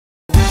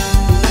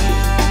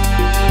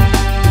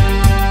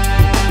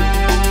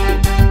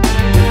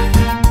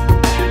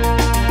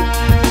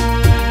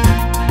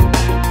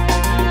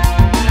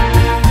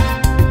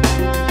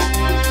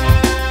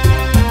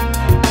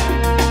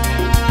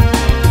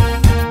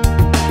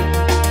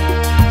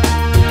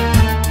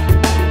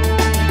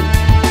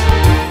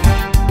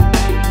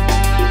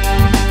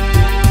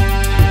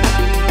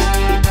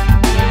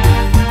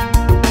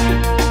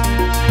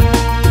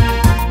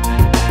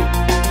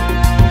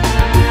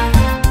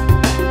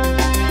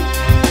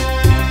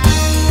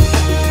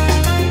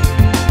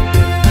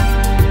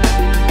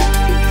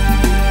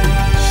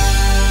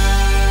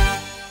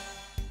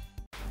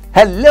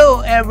Hello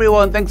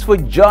everyone, thanks for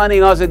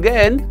joining us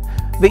again.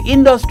 The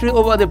industry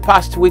over the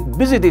past week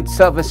busied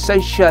itself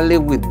essentially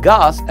with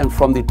gas, and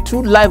from the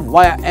two live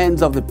wire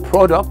ends of the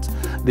product,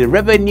 the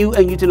revenue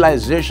and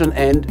utilization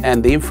end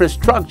and the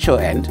infrastructure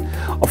end.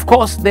 Of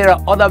course, there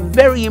are other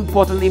very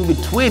important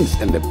in-betweens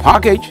in the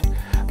package.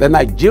 The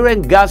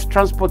Nigerian Gas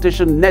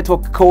Transportation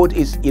Network Code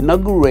is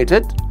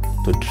inaugurated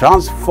to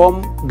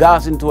transform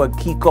gas into a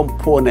key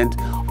component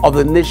of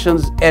the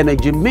nation's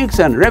energy mix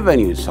and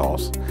revenue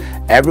source.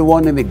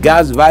 Everyone in the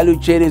gas value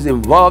chain is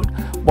involved,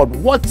 but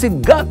what's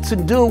it got to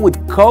do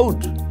with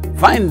code?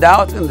 Find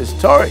out in the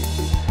story.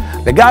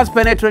 The gas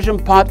penetration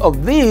part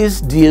of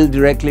this deal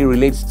directly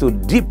relates to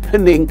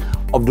deepening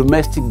of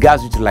domestic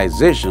gas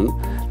utilization,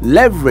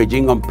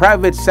 leveraging on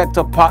private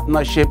sector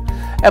partnership,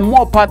 and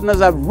more partners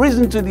have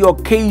risen to the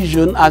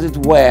occasion, as it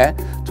were,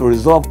 to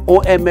resolve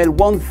OML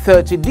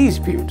 130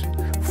 dispute.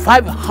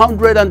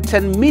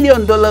 $510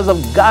 million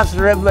of gas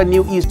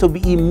revenue is to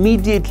be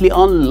immediately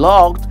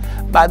unlocked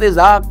by this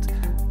act,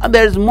 and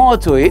there's more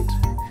to it.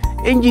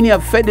 Engineer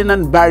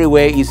Ferdinand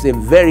Barriway is a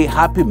very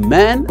happy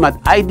man at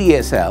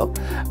IDSL,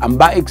 and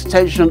by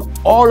extension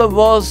all of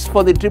us,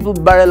 for the triple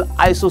barrel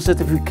ISO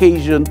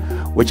certification,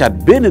 which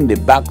had been in the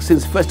back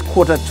since first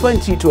quarter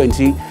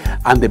 2020,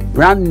 and the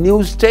brand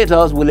new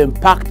status will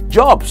impact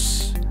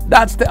jobs.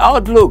 That's the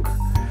outlook.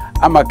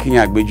 I'm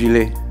Akinya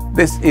Agbejile.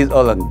 This is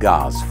Oil and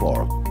Gas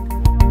Forum.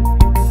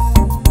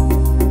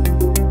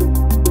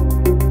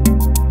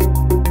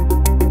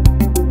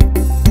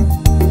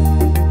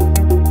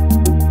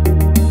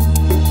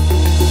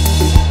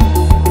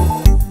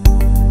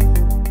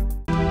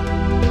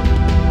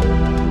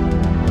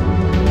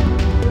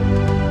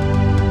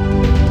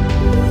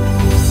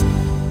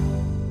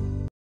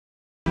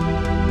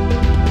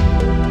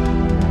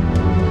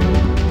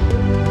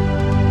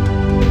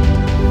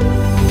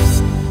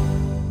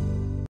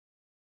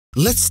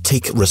 Let's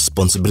take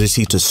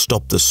responsibility to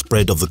stop the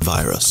spread of the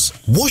virus.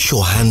 Wash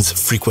your hands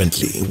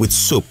frequently with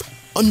soap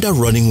under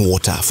running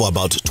water for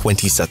about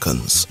 20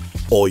 seconds.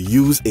 Or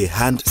use a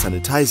hand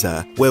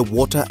sanitizer where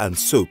water and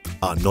soap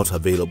are not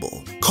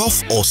available.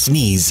 Cough or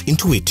sneeze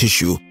into a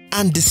tissue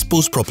and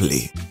dispose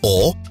properly.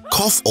 Or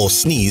cough or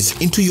sneeze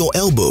into your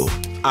elbow.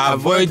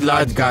 Avoid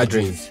large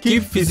gatherings.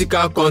 Keep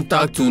physical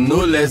contact to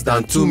no less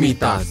than 2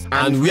 meters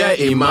and wear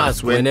a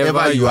mask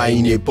whenever you are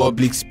in a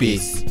public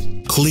space.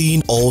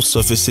 Clean all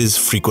surfaces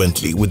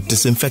frequently with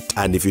disinfectant.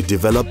 And if you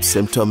develop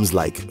symptoms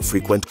like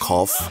frequent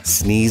cough,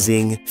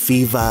 sneezing,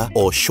 fever,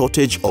 or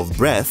shortage of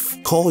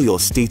breath, call your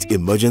state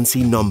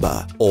emergency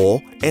number or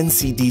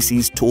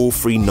NCDC's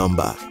toll-free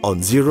number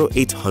on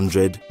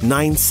 0800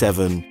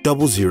 97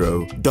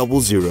 00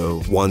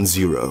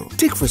 0010.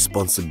 Take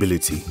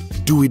responsibility.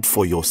 Do it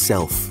for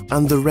yourself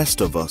and the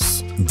rest of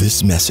us.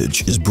 This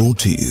message is brought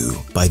to you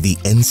by the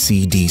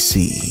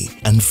NCDC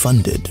and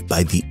funded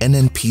by the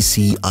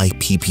NNPC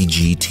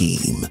IPPG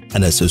team,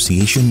 an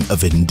association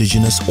of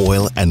indigenous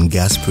oil and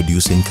gas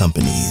producing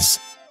companies.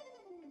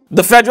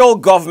 The federal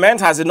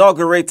government has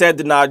inaugurated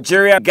the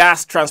Nigerian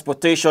Gas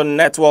Transportation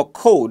Network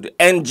Code,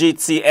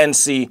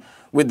 NGTNC,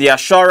 with the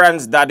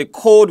assurance that the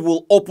code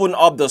will open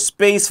up the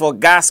space for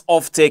gas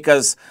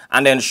off-takers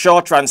and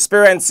ensure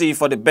transparency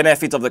for the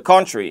benefit of the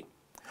country.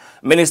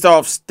 Minister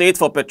of State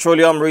for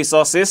Petroleum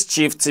Resources,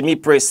 Chief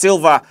Timipre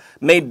Silva,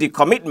 made the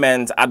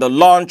commitment at the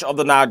launch of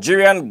the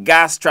Nigerian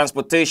Gas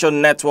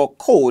Transportation Network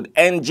Code,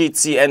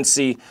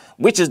 NGTNC,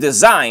 which is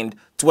designed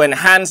to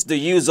enhance the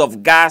use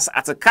of gas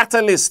as a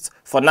catalyst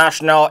for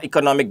national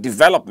economic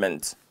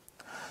development.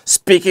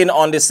 Speaking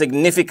on the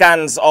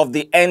significance of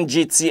the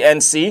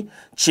NGTNC,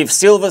 Chief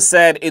Silva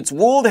said it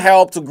would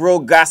help to grow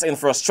gas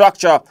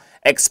infrastructure,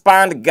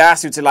 expand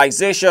gas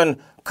utilization,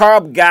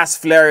 curb gas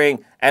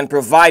flaring, and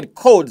provide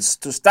codes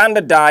to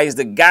standardize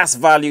the gas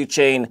value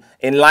chain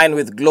in line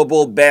with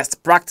global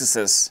best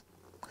practices.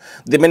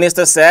 The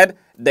minister said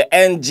the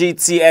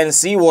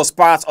NGTNC was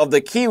part of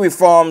the key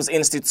reforms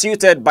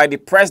instituted by the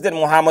President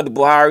Muhammadu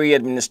Buhari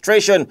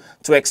administration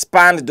to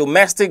expand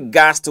domestic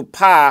gas to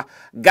power,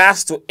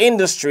 gas to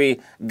industry,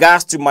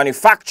 gas to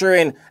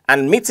manufacturing,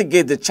 and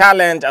mitigate the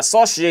challenge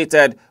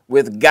associated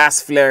with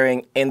gas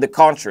flaring in the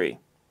country.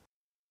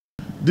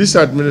 This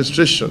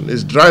administration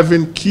is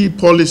driving key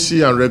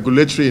policy and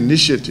regulatory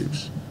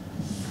initiatives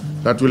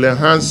that will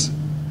enhance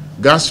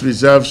gas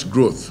reserves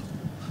growth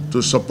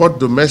to support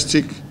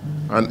domestic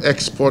and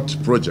export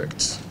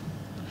projects,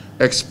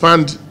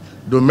 expand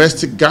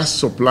domestic gas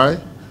supply,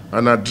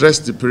 and address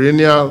the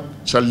perennial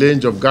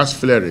challenge of gas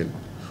flaring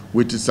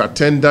with its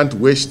attendant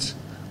waste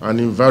and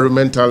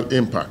environmental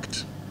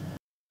impact.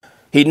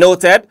 He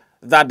noted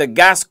that the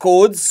gas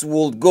codes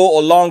will go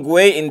a long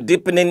way in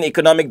deepening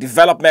economic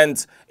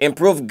development,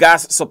 improve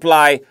gas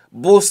supply,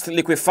 boost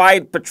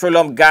liquefied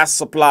petroleum gas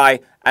supply,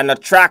 and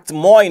attract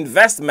more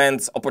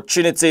investment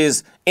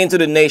opportunities into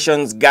the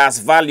nation's gas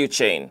value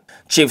chain.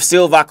 Chief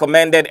Silva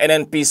commended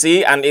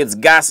NNPC and its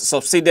gas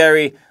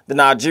subsidiary, the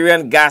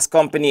Nigerian Gas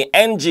Company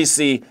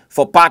NGC,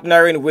 for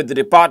partnering with the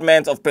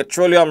Department of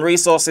Petroleum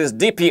Resources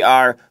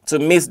DPR to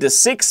meet the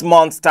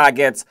 6-month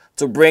target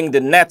to bring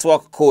the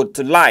network code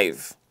to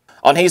life.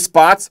 On his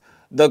part,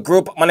 the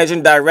Group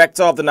Managing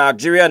Director of the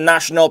Nigeria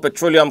National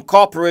Petroleum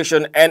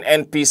Corporation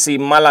 (NNPC),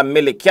 Malam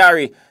Mele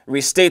Kyari,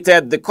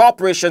 restated the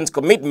corporation's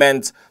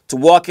commitment to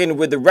working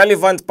with the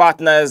relevant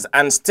partners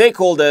and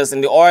stakeholders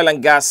in the oil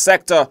and gas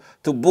sector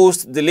to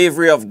boost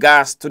delivery of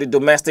gas to the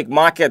domestic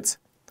market.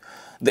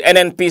 The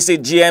NNPC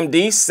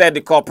GMD said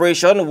the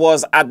corporation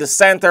was at the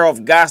center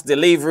of gas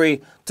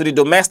delivery to the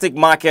domestic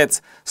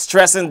market,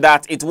 stressing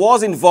that it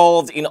was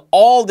involved in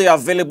all the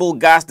available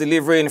gas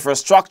delivery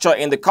infrastructure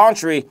in the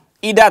country,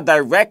 either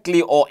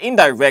directly or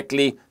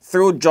indirectly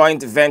through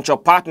joint venture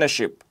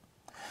partnership.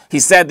 He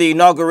said the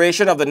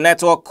inauguration of the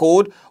network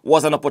code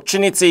was an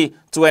opportunity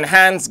to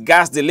enhance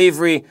gas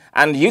delivery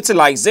and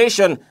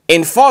utilization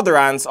in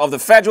furtherance of the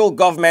federal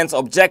government's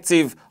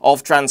objective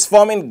of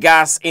transforming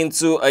gas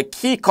into a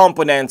key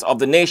component of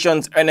the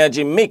nation's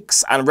energy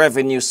mix and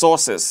revenue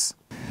sources.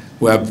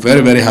 We are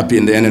very, very happy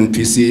in the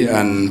NNPC,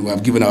 and we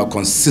have given our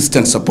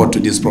consistent support to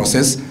this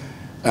process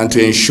and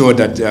to ensure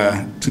that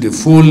to the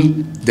full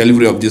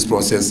delivery of this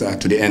process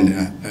to the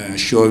end,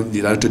 show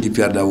the Director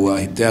DPR that we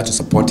are there to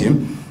support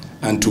him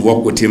and to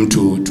work with him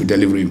to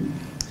deliver him.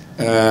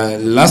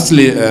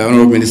 Lastly,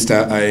 Honorable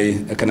Minister,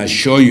 I can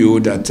assure you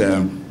that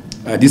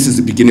this is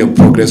the beginning of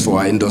progress for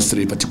our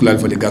industry, particularly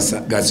for the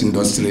gas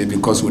industry,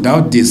 because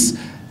without this,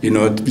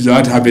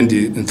 without having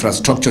the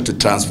infrastructure to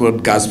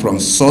transport gas from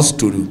source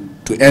to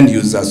end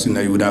users,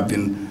 you would have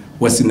been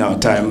wasting our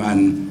time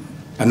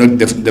and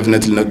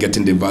definitely not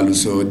getting the value.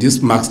 So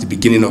this marks the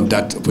beginning of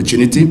that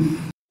opportunity.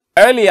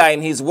 Earlier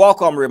in his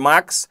welcome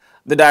remarks,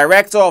 the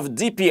Director of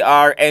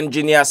DPR,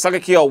 Engineer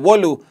Sakaki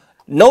Owolu,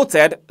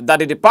 noted that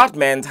the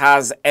department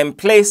has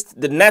emplaced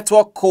the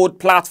network code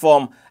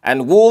platform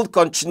and will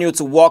continue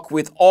to work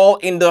with all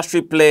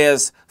industry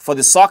players for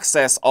the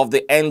success of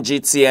the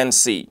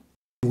NGTNC.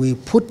 We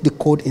put the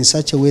code in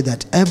such a way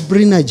that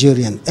every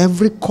Nigerian,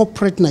 every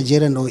corporate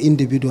Nigerian or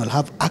individual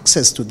have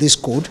access to this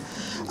code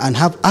and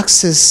have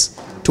access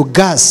to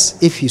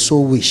gas if he so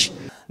wish.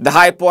 The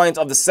high point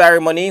of the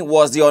ceremony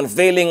was the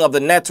unveiling of the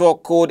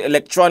Network Code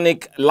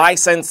Electronic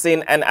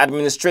Licensing and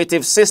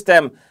Administrative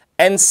System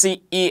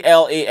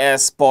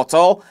 (NCELAS)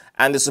 portal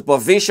and the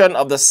supervision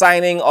of the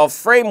signing of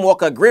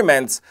framework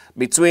agreements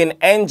between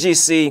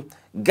NGC,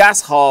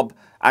 Gas Hub,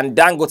 and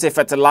Dangote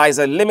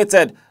Fertilizer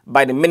Limited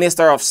by the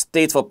Minister of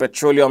State for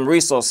Petroleum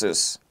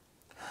Resources.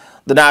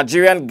 The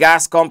Nigerian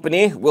Gas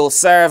Company will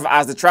serve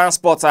as the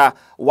transporter,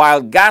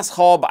 while Gas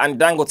Hub and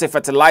Dangote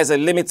Fertilizer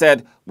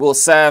Limited will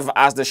serve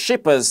as the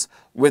shippers,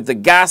 with the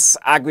Gas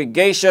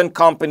Aggregation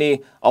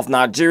Company of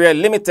Nigeria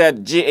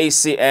Limited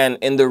 (GACN)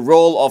 in the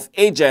role of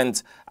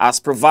agent as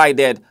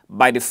provided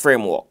by the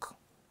framework.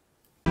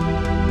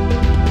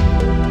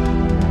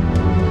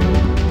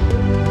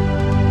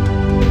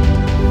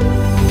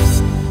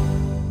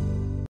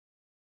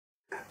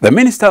 The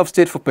Minister of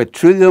State for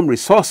Petroleum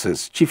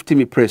Resources, Chief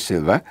Timi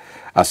Pre-Silva,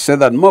 has said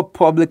that more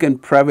public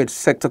and private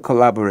sector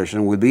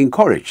collaboration will be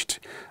encouraged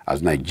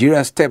as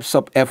Nigeria steps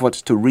up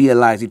efforts to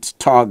realize its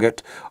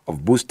target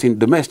of boosting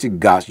domestic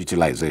gas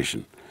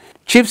utilization.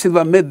 Chief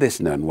Silva made this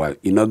known while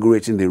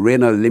inaugurating the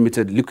Renault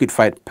Limited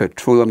liquefied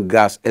petroleum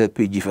gas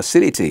LPG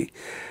facility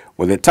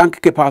with a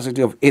tank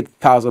capacity of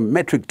 8,000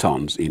 metric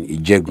tons in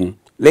Ijegun,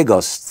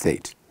 Lagos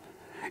State.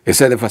 He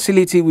said the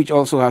facility, which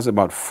also has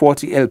about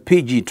 40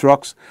 LPG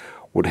trucks,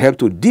 would help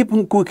to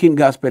deepen cooking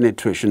gas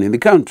penetration in the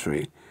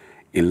country,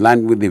 in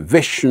line with the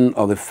vision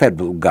of the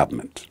federal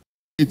government.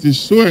 It is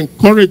so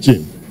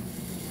encouraging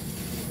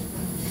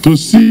to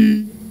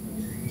see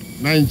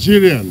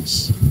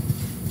Nigerians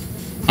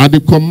at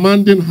the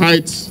commanding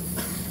heights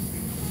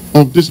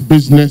of this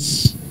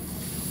business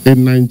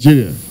in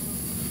Nigeria,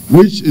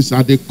 which is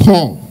at the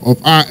core of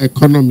our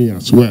economy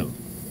as well.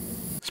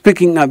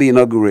 Speaking at the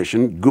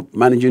inauguration, Group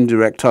Managing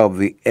Director of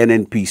the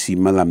NNPC,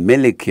 Malam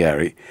Mele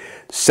Kyari,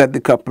 said the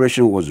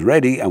corporation was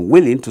ready and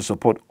willing to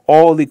support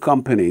all the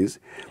companies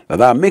that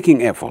are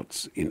making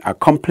efforts in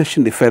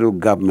accomplishing the federal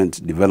government's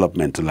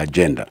developmental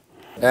agenda.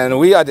 And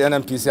we at the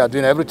NNPC are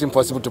doing everything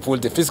possible to pull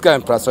the physical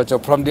infrastructure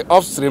from the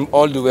upstream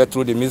all the way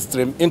through the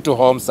midstream into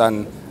homes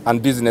and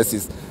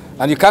businesses.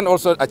 And you can't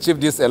also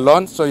achieve this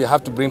alone, so you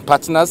have to bring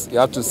partners, you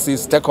have to see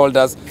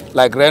stakeholders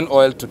like Ren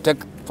Oil to take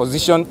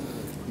position,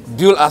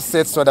 build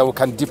assets so that we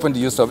can deepen the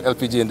use of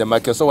LPG in the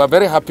market. So we're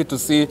very happy to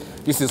see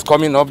this is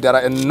coming up. There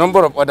are a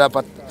number of other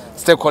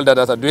stakeholders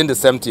that are doing the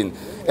same thing.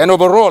 And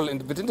overall,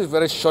 within this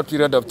very short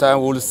period of time,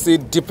 we will see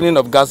deepening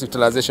of gas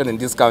utilization in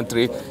this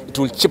country. It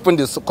will cheapen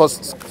the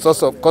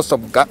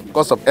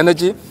cost of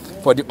energy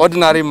for the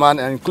ordinary man,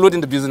 and including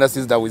the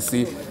businesses that we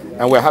see.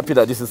 And we're happy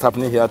that this is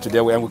happening here today,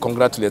 and we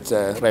congratulate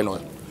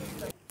Renault.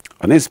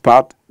 On his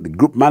part, the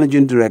Group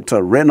Managing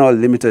Director, Renault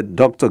Limited,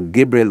 Dr.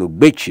 Gabriel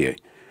Ogbeche,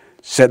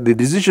 said the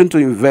decision to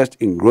invest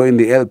in growing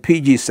the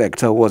LPG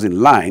sector was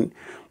in line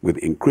with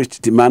increased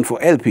demand for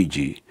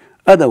LPG,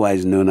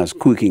 otherwise known as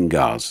cooking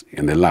gas,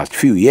 in the last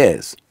few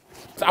years.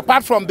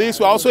 Apart from this,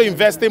 we're also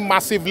investing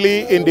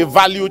massively in the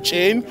value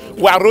chain.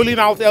 We are rolling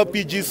out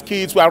LPG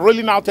skids, we are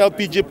rolling out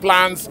LPG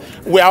plants.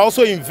 We are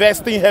also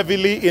investing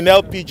heavily in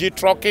LPG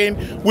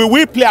trucking. We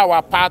will play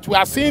our part. We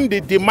are seeing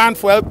the demand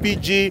for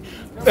LPG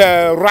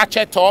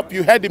ratchet up.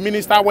 You heard the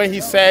minister when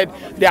he said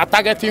they are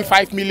targeting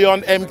 5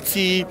 million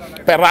MT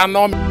per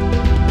annum.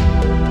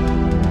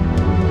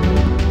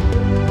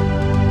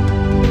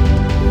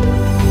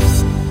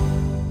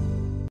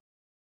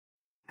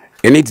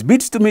 In its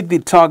bids to meet the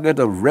target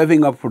of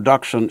revving up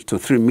production to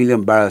 3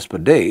 million barrels per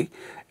day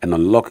and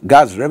unlock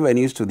gas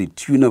revenues to the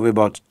tune of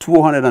about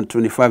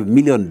 $225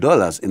 million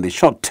in the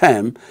short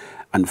term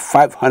and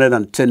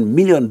 $510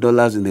 million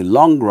in the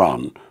long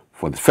run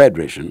for the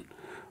Federation,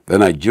 the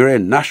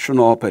Nigerian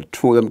National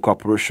Petroleum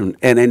Corporation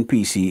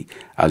 (NNPC)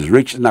 has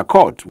reached an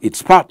accord with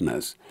its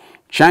partners,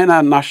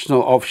 China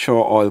National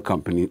Offshore Oil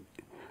Company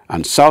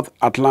and South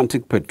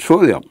Atlantic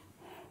Petroleum,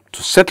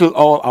 to settle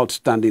all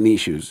outstanding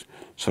issues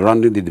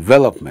surrounding the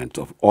development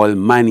of oil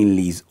mining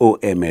lease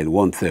OML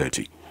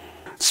 130.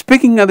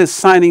 Speaking at the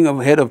signing of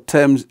head of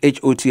terms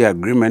HOT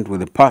agreement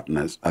with the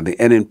partners at the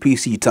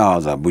NNPC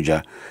Towers,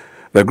 Abuja,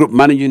 the group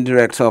managing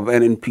director of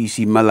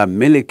NNPC, Malam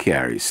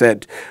Melekiari,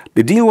 said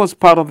the deal was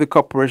part of the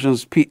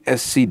corporation's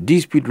PSC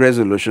dispute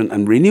resolution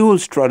and renewal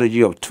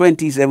strategy of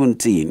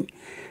 2017,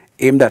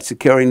 aimed at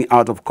securing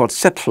out-of-court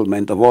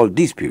settlement of all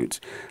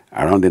disputes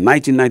around the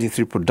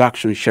 1993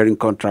 production sharing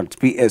contract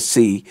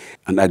PSC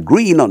and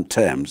agreeing on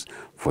terms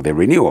for the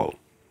renewal.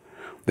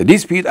 The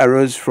dispute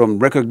arose from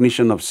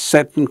recognition of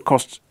certain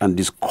costs and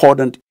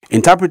discordant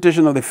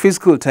interpretation of the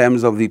fiscal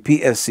terms of the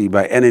PSC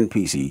by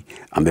NNPC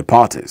and the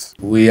parties.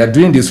 We are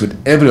doing this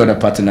with every other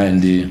partner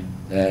in the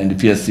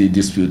PSC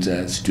dispute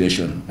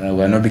situation.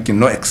 We are not making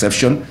no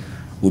exception.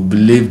 We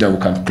believe that we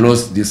can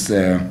close this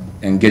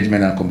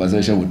engagement and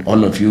conversation with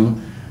all of you.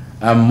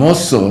 And more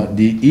so,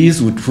 the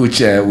ease with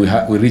which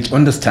we reach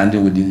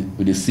understanding with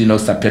the senior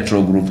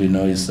Sapetro group,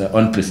 is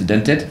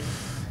unprecedented.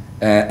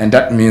 And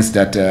that means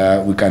that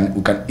we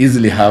can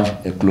easily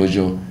have a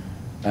closure,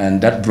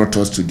 and that brought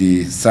us to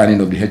the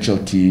signing of the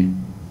HOT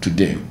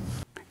today.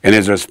 In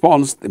his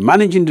response, the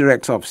managing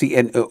director of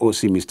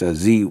CNOOC, Mr.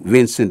 Z.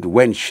 Vincent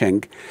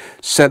Wensheng,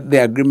 said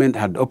the agreement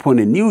had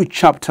opened a new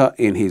chapter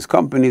in his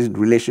company's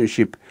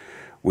relationship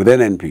with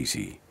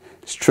NNPC,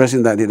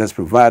 stressing that it has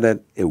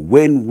provided a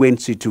win-win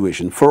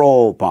situation for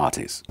all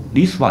parties.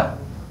 This one,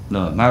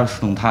 the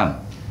milestone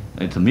time,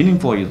 it's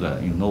meaningful is,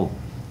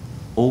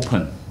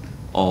 open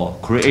or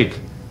create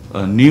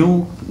a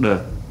new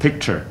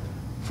picture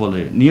for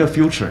the near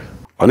future.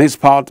 On his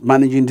part,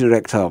 Managing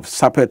Director of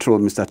Sapetro,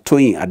 Mr.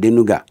 Toyin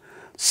Adenuga,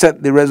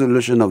 said the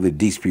resolution of the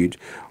dispute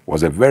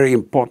was a very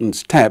important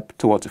step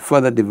towards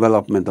further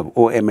development of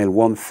OML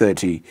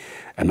 130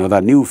 and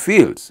other new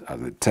fields, as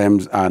the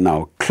terms are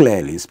now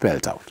clearly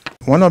spelled out.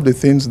 One of the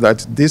things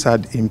that this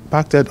had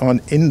impacted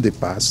on in the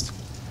past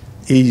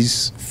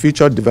is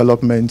future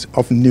development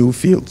of new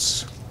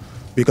fields,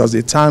 because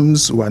the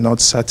terms were not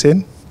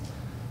certain,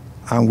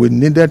 and we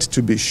needed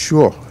to be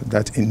sure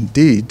that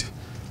indeed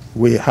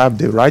we have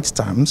the right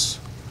terms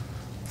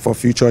for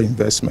future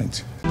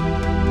investment.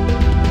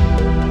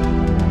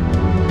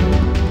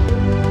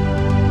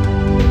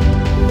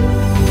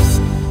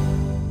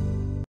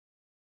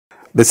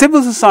 The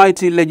Civil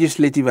Society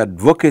Legislative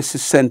Advocacy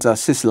Center,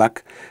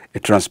 CISLAC, a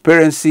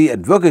transparency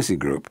advocacy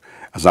group,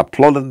 has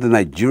applauded the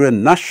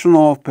Nigerian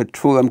National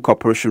Petroleum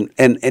Corporation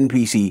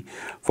 (NNPC)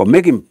 for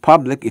making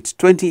public its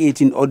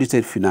 2018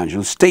 audited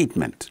financial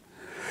statement.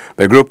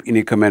 The group, in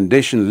a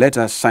commendation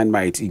letter signed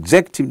by its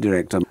executive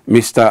director,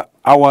 Mr.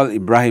 Awal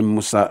Ibrahim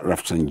Musa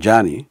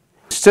Rafsanjani,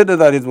 stated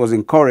that it was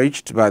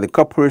encouraged by the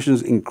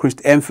corporation's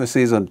increased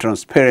emphasis on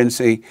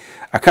transparency,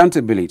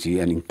 accountability,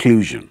 and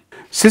inclusion.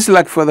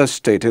 CISLAC further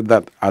stated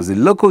that as the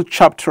local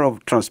chapter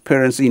of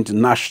Transparency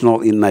International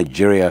in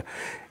Nigeria,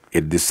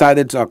 it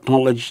decided to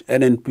acknowledge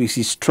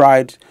NNPC's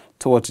stride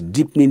towards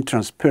deepening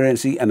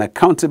transparency and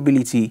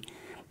accountability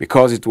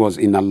because it was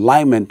in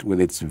alignment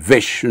with its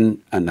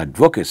vision and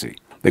advocacy.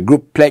 The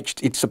group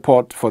pledged its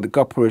support for the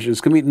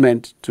corporation's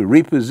commitment to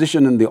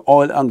repositioning the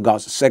oil and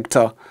gas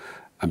sector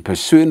and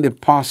pursuing the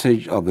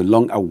passage of the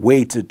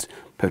long-awaited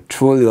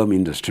Petroleum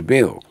Industry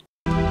Bill.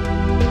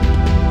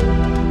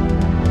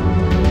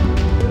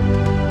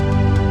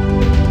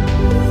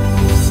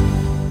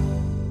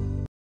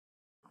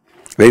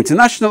 The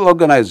International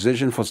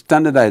Organization for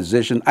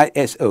Standardization,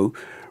 ISO,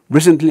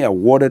 recently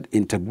awarded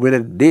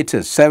Integrated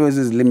Data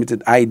Services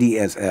Limited,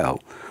 IDSL,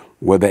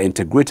 with the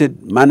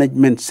Integrated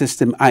Management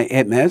System,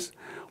 IMS,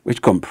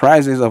 which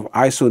comprises of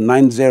ISO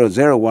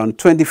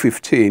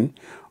 9001-2015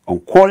 on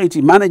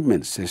Quality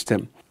Management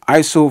System,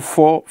 ISO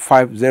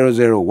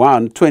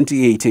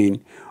 45001-2018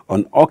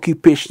 on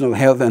Occupational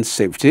Health and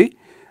Safety,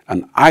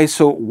 and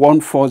ISO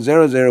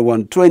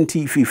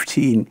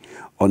 14001-2015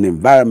 on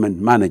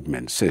Environment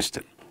Management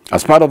System.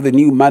 As part of the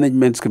new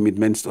management's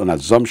commitments on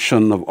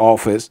assumption of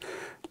office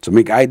to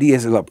make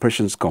IDSL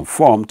operations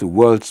conform to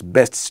world's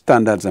best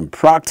standards and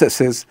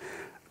practices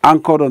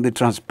anchored on the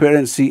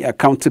transparency,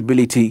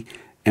 accountability,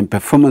 and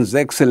performance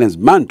excellence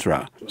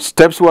mantra,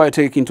 steps were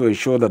taken to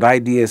ensure that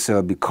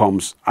IDSL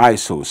becomes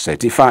ISO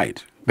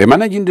certified. The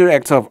Managing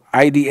Director of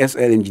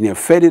IDSL, Engineer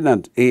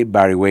Ferdinand A.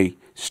 Bariway,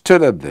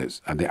 stated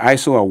this at the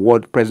ISO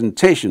Award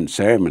presentation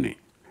ceremony.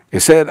 He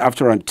said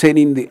after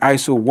attaining the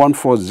ISO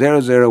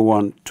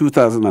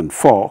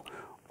 14001-2004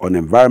 on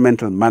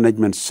Environmental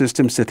Management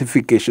System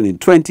certification in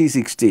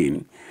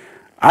 2016,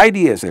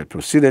 IDSL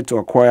proceeded to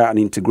acquire an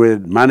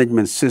Integrated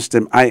Management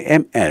System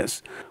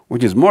IMS,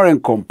 which is more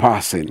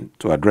encompassing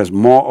to address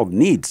more of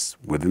needs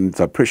within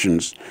its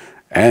operations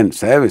and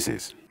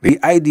services. The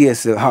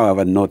IDSL,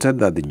 however, noted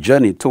that the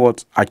journey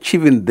towards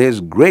achieving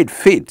this great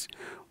feat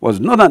was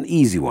not an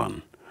easy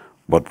one,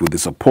 but with the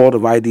support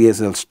of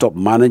IDSL's top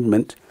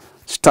management,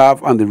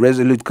 staff, and the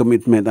resolute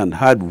commitment and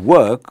hard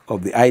work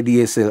of the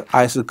IDSL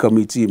ISO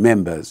committee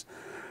members,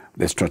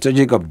 the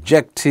strategic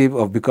objective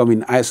of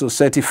becoming ISO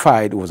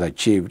certified was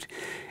achieved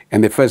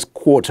in the first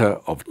quarter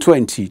of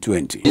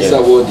 2020. This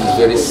award is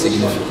very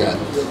significant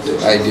to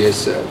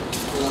IDSL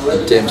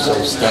in terms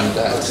of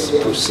standards,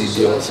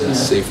 procedures, and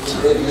safety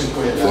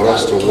for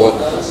us to work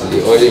in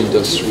the oil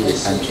industry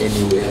and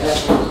anywhere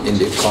in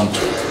the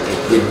country.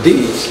 With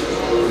this,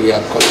 we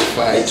are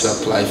qualified to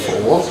apply for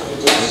work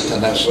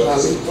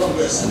internationally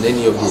and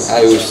any of the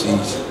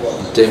IOCs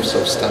in terms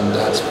of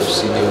standards,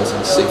 procedures,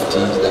 and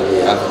safety that we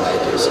have in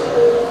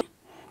IDSL.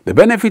 The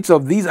benefits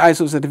of these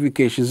ISO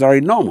certifications are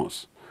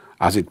enormous,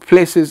 as it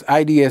places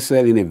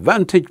IDSL in a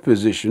vantage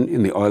position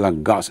in the oil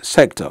and gas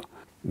sector.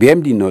 The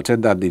MD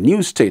noted that the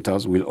new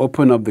status will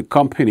open up the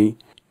company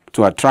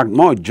to attract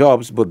more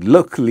jobs both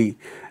locally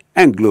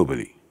and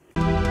globally.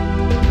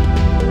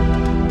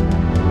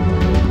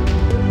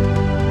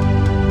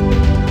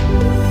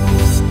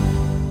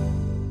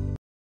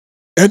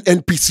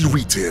 NNPC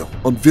Retail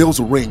unveils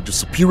a range of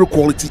superior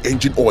quality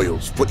engine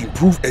oils for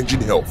improved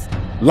engine health,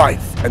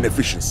 life, and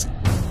efficiency.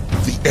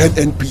 The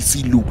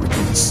NNPC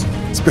lubricants,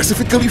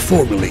 specifically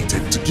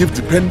formulated to give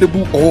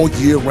dependable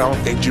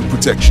all-year-round engine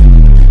protection,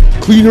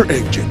 cleaner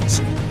engines,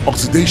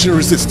 oxidation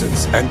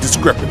resistance and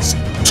discrepancy,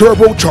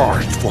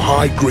 turbocharged for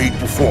high-grade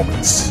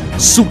performance,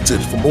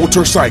 suited for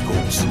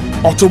motorcycles,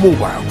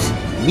 automobiles,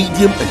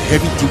 medium and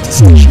heavy-duty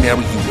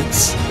stationary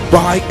units.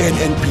 Buy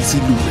NNPC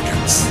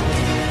lubricants,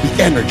 the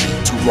energy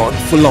to run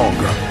for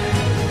longer.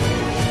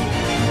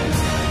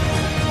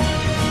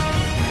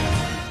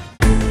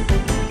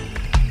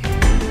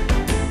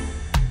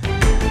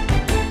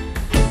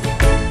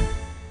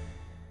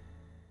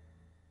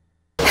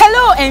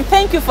 Hello and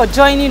thank you for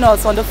joining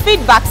us on the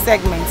feedback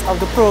segment of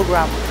the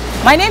program.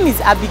 My name is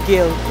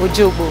Abigail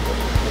Ojobo.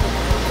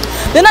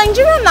 The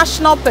Nigerian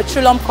National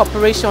Petroleum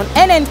Corporation,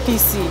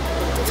 NNPC,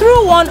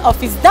 through one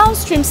of its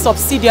downstream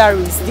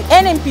subsidiaries, the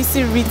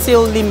NNPC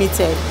Retail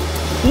Limited,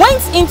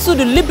 went into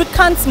the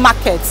lubricants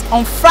market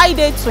on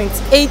Friday,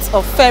 28th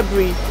of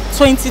February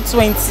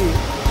 2020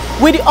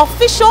 with the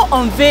official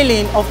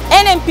unveiling of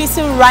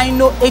NNPC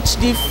Rhino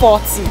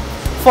HD40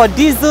 for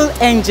diesel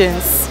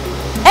engines,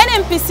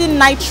 NNPC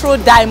Nitro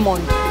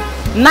Diamond,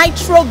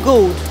 Nitro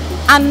Gold,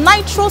 and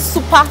Nitro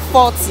Super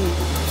 40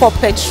 for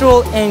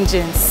petrol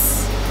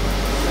engines.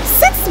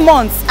 6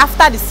 months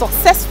after the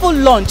successful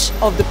launch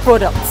of the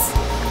products,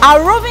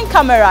 our roving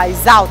camera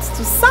is out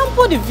to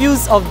sample the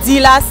views of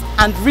dealers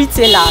and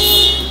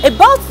retailers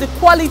about the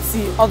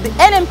quality of the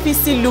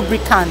NNPC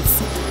lubricants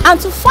and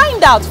to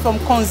find out from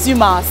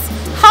consumers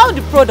how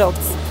the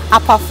products are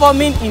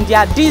performing in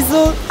their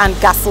diesel and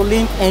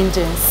gasoline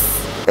engines.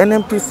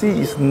 NNPC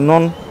is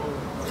known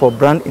for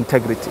brand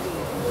integrity.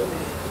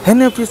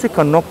 NNPC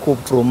cannot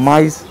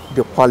compromise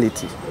the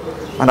quality,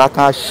 and I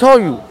can assure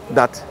you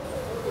that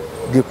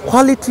the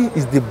quality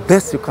is the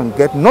best you can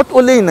get, not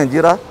only in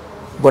Nigeria,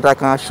 but I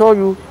can assure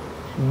you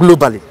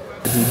globally.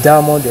 The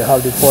diamond, they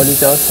have the 4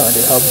 liters and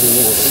they have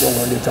the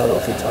 1 liter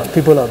of it, and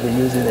people have been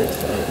using it.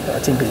 I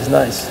think it's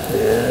nice.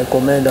 They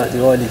recommend that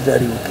the oil is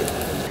very okay.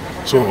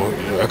 So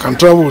I can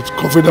travel with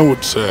confident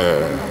with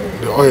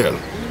the oil.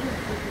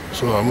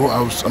 So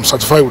I'm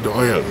satisfied with the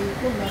oil,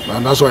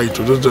 and that's why I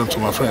introduced them to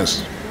my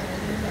friends.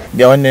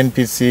 The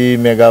NNPC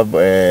Mega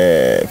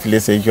filling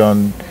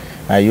station,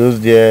 I use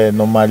there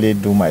normally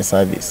do my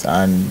service,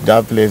 and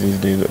that place is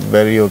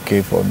very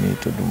okay for me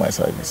to do my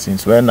service.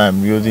 Since when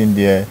I'm using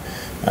there,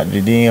 I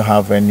didn't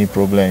have any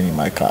problem in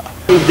my car.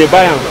 If they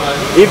buy them,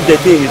 if the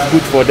thing is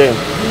good for them,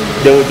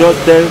 they will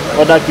just tell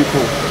other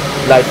people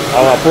like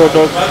our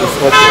product is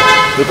okay.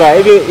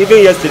 Because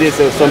even yesterday,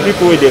 so some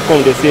people when they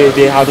come, they say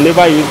they have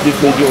never used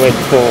this engine oil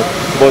before,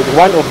 but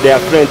one of their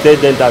friends told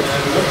them that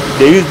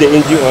they use the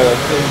engine oil,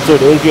 so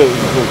the engine oil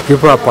is good.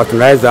 People are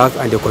patronized us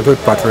and they continue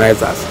to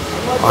patronize us.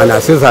 And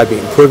our sales have been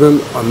improving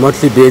on a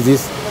monthly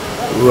basis.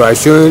 We are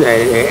showing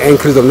an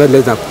increase of not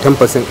less than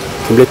 10%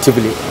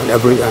 cumulatively on a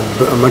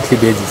monthly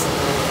basis.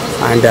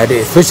 And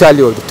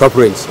especially of the top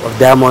range of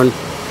diamond,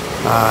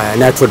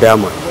 Nitro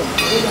Diamond.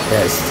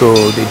 Yes, so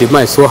the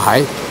demand is so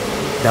high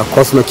that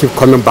customers keep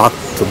coming back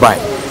to buy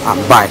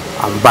and buy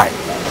and buy.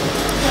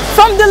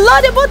 From the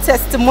laudable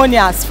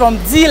testimonials from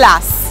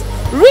dealers,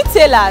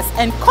 retailers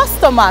and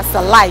customers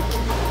alike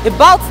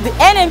about the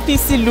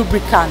NNPC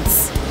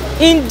lubricants,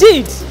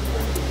 Indeed,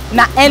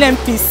 na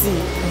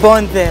NNPC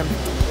born them.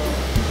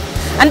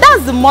 And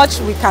that's the much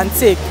we can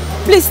take.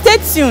 Please stay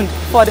tuned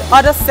for the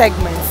other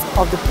segments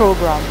of the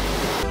program.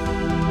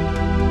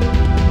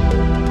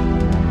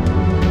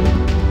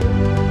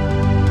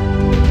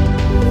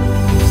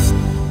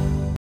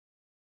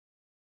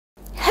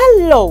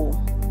 Hello,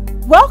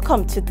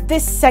 welcome to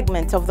this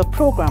segment of the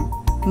program.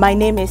 My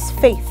name is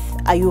Faith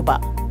Ayuba.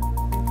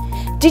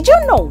 Did you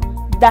know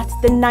that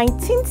the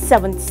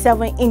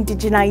 1977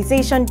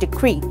 Indigenization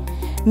Decree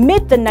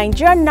made the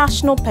Nigerian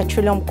National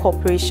Petroleum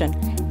Corporation,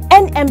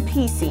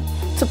 NNPC,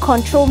 to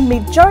control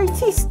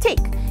majority stake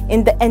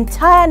in the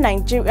entire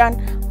Nigerian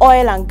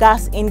oil and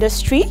gas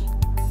industry?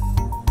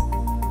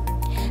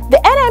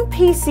 The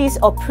NNPC's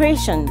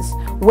operations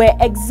were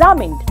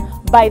examined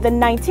by the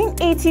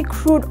 1980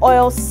 Crude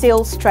Oil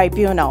Sales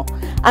Tribunal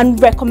and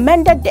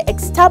recommended the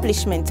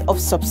establishment of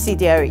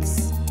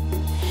subsidiaries.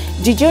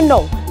 Did you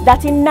know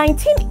that in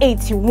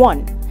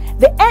 1981,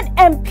 the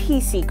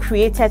NNPC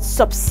created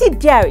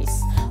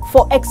subsidiaries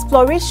for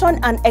exploration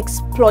and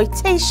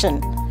exploitation,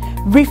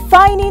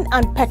 refining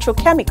and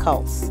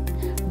petrochemicals,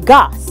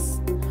 gas,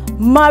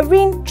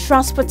 marine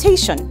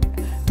transportation,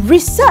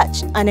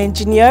 research and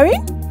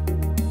engineering?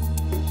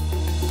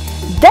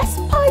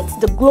 Despite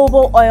the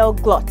global oil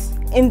glut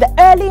in the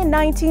early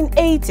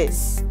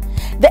 1980s,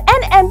 the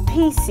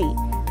NNPC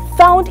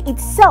found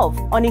itself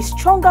on a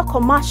stronger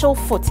commercial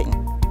footing.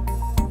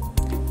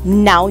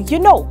 Now you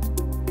know.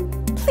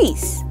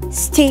 Please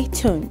stay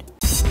tuned.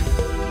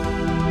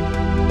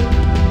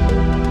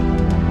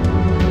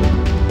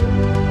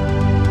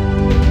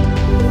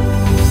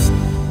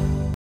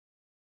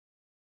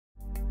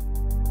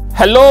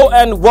 Hello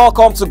and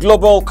welcome to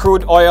Global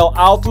Crude Oil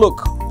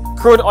Outlook.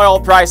 Crude oil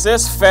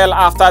prices fell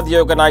after the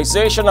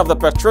Organization of the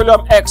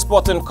Petroleum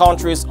Exporting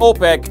Countries,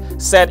 OPEC,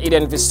 said it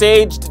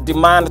envisaged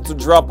demand to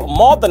drop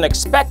more than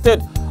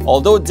expected,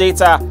 although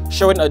data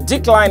showing a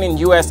decline in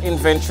U.S.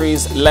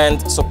 inventories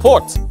lent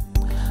support.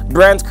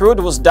 Brent crude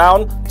was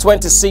down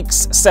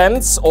 26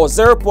 cents or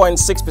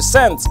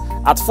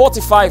 0.6% at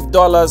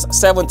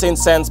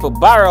 $45.17 per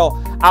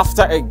barrel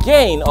after a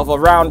gain of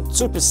around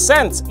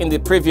 2% in the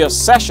previous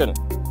session.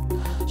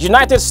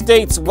 United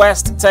States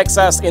West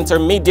Texas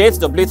Intermediate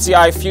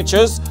WTI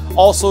futures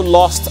also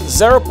lost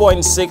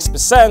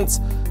 0.6%,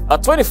 a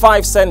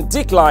 25-cent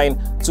decline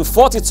to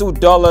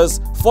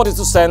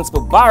 $42.42 per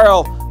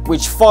barrel,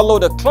 which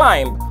followed a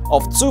climb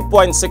of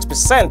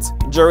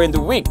 2.6% during the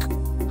week.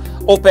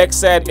 OPEC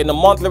said in a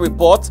monthly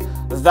report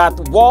that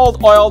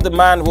world oil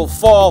demand will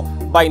fall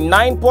by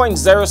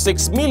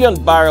 9.06 million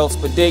barrels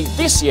per day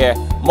this year,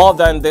 more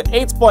than the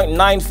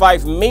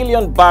 8.95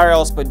 million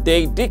barrels per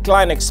day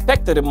decline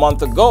expected a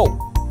month ago.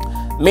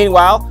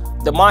 Meanwhile,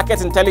 the Market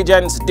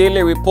Intelligence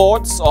Daily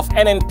Reports of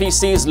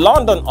NNPC's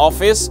London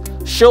office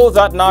show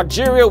that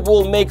Nigeria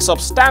will make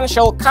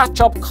substantial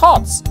catch-up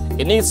cuts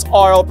in its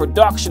oil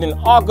production in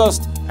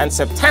August and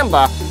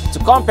September to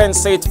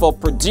compensate for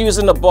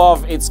producing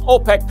above its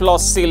OPEC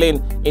Plus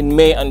ceiling in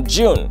May and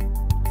June.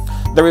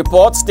 The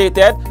report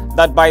stated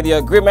that by the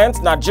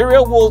agreement,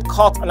 Nigeria will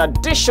cut an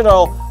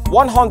additional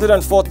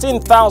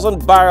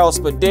 114,000 barrels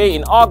per day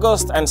in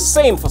August and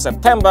same for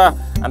September,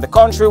 and the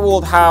country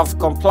will have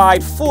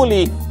complied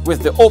fully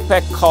with the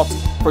OPEC cut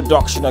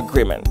production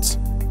agreement.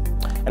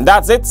 And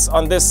that's it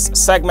on this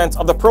segment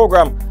of the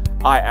program.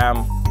 I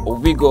am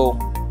Owigo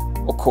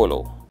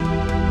Okolo.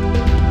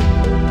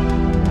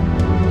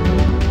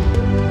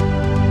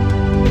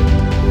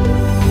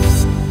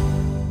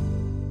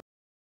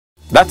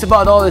 That's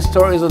about all the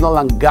stories on Oil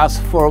and Gas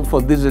Forum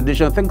for this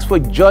edition. Thanks for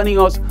joining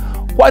us.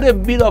 Quite a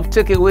bit of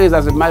takeaways,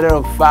 as a matter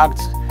of fact.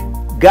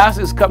 Gas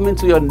is coming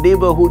to your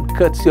neighborhood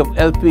courtesy of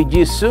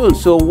LPG soon,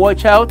 so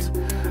watch out.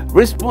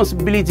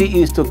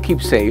 Responsibility is to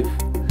keep safe.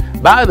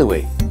 By the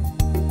way,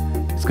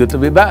 it's good to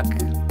be back.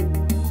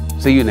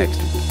 See you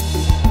next week.